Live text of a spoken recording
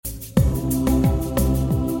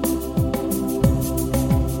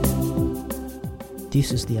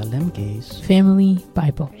This is the Alemge's Family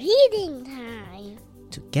Bible. Reading time.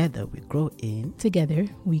 Together we grow in Together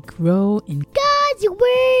we grow in God's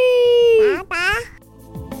Word. Papa.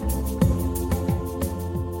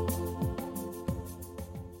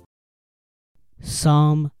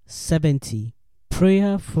 Psalm 70.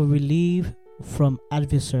 Prayer for relief from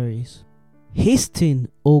adversaries. Hasten,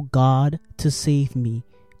 O God, to save me.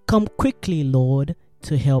 Come quickly, Lord,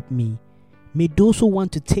 to help me. May those who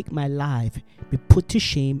want to take my life be put to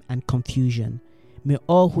shame and confusion. May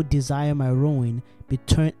all who desire my ruin be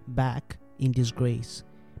turned back in disgrace.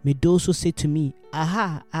 May those who say to me,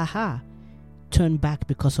 Aha, aha, turn back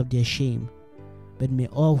because of their shame. But may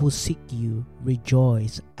all who seek you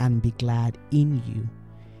rejoice and be glad in you.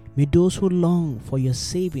 May those who long for your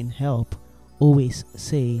saving help always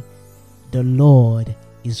say, The Lord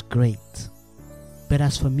is great. But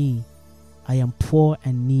as for me, I am poor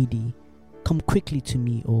and needy. Come quickly to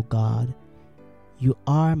me, O God. You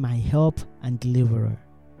are my help and deliverer.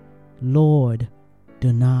 Lord,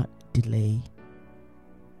 do not delay.